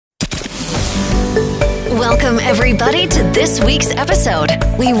Welcome, everybody, to this week's episode.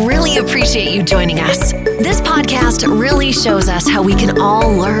 We really appreciate you joining us. This podcast really shows us how we can all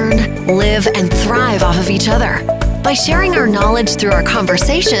learn, live, and thrive off of each other. By sharing our knowledge through our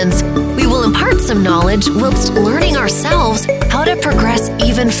conversations, we will impart some knowledge whilst learning ourselves how to progress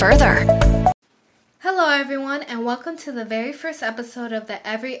even further. Hello, everyone, and welcome to the very first episode of the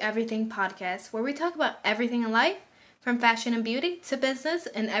Everything podcast, where we talk about everything in life, from fashion and beauty to business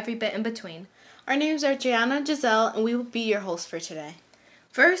and every bit in between. Our names are Gianna, Giselle, and we will be your hosts for today.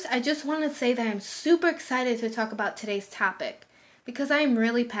 First, I just want to say that I'm super excited to talk about today's topic because I am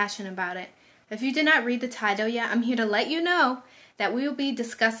really passionate about it. If you did not read the title yet, I'm here to let you know that we will be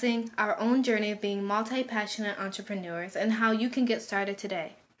discussing our own journey of being multi-passionate entrepreneurs and how you can get started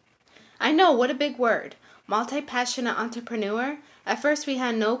today. I know, what a big word. Multi-passionate entrepreneur? At first we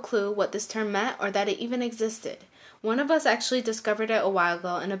had no clue what this term meant or that it even existed. One of us actually discovered it a while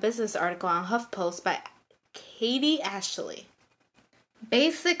ago in a business article on HuffPost by Katie Ashley.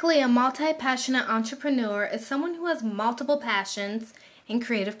 Basically, a multi-passionate entrepreneur is someone who has multiple passions and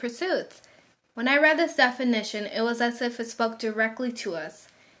creative pursuits. When I read this definition, it was as if it spoke directly to us.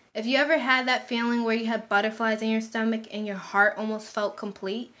 If you ever had that feeling where you had butterflies in your stomach and your heart almost felt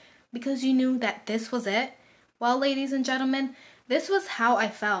complete because you knew that this was it, well, ladies and gentlemen, this was how I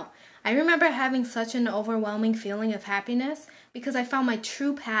felt. I remember having such an overwhelming feeling of happiness because I found my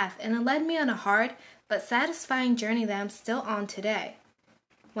true path and it led me on a hard but satisfying journey that I'm still on today.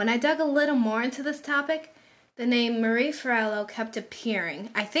 When I dug a little more into this topic, the name Marie Forleo kept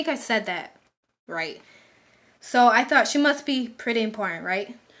appearing. I think I said that right. So I thought she must be pretty important,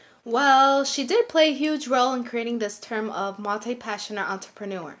 right? Well, she did play a huge role in creating this term of multi-passionate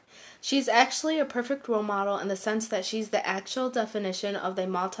entrepreneur. She's actually a perfect role model in the sense that she's the actual definition of the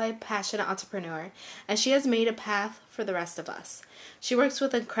multi-passionate entrepreneur, and she has made a path for the rest of us. She works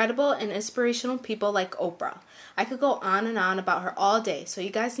with incredible and inspirational people like Oprah. I could go on and on about her all day, so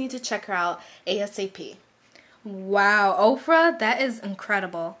you guys need to check her out ASAP. Wow, Oprah, that is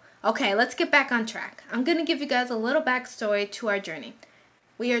incredible. Okay, let's get back on track. I'm going to give you guys a little backstory to our journey.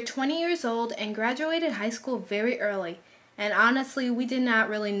 We are 20 years old and graduated high school very early. And honestly, we did not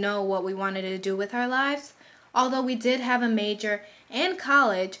really know what we wanted to do with our lives. Although we did have a major and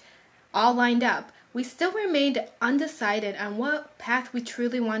college all lined up, we still remained undecided on what path we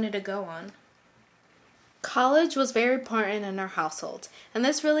truly wanted to go on. College was very important in our household, and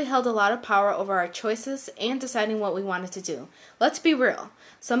this really held a lot of power over our choices and deciding what we wanted to do. Let's be real.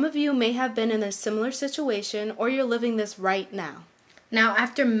 Some of you may have been in a similar situation, or you're living this right now. Now,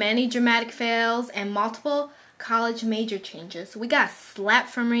 after many dramatic fails and multiple college major changes, we got slapped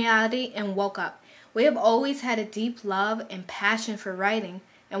from reality and woke up. We have always had a deep love and passion for writing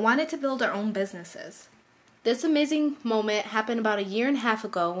and wanted to build our own businesses. This amazing moment happened about a year and a half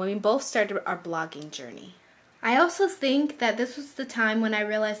ago when we both started our blogging journey. I also think that this was the time when I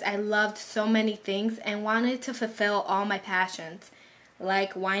realized I loved so many things and wanted to fulfill all my passions.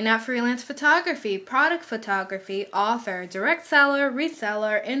 Like, why not freelance photography, product photography, author, direct seller,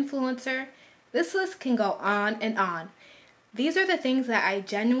 reseller, influencer? This list can go on and on. These are the things that I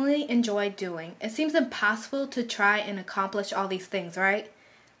genuinely enjoy doing. It seems impossible to try and accomplish all these things, right?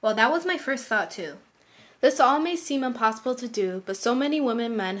 Well, that was my first thought too. This all may seem impossible to do, but so many women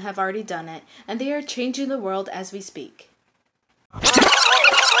and men have already done it, and they are changing the world as we speak.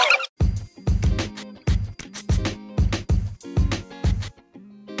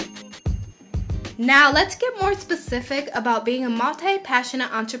 Now, let's get more specific about being a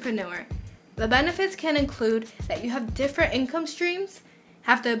multi-passionate entrepreneur. The benefits can include that you have different income streams,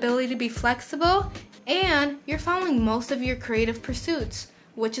 have the ability to be flexible, and you're following most of your creative pursuits,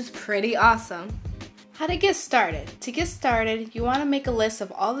 which is pretty awesome. How to get started? To get started, you want to make a list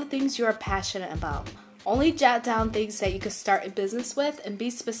of all the things you are passionate about. Only jot down things that you could start a business with and be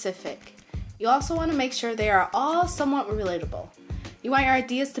specific. You also want to make sure they are all somewhat relatable. You want your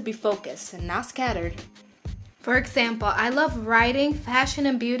ideas to be focused and not scattered. For example, I love writing, fashion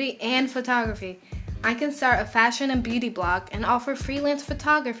and beauty, and photography. I can start a fashion and beauty blog and offer freelance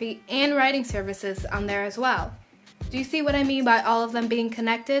photography and writing services on there as well. Do you see what I mean by all of them being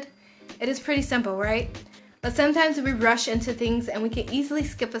connected? It is pretty simple, right? But sometimes we rush into things and we can easily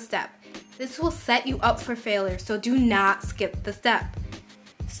skip a step. This will set you up for failure, so do not skip the step.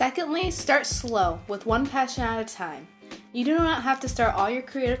 Secondly, start slow with one passion at a time. You do not have to start all your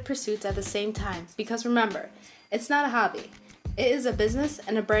creative pursuits at the same time because remember, it's not a hobby. It is a business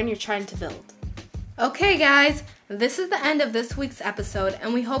and a brand you're trying to build. Okay guys, this is the end of this week's episode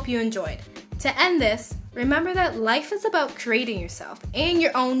and we hope you enjoyed. To end this, remember that life is about creating yourself and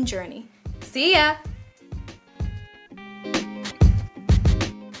your own journey. See ya!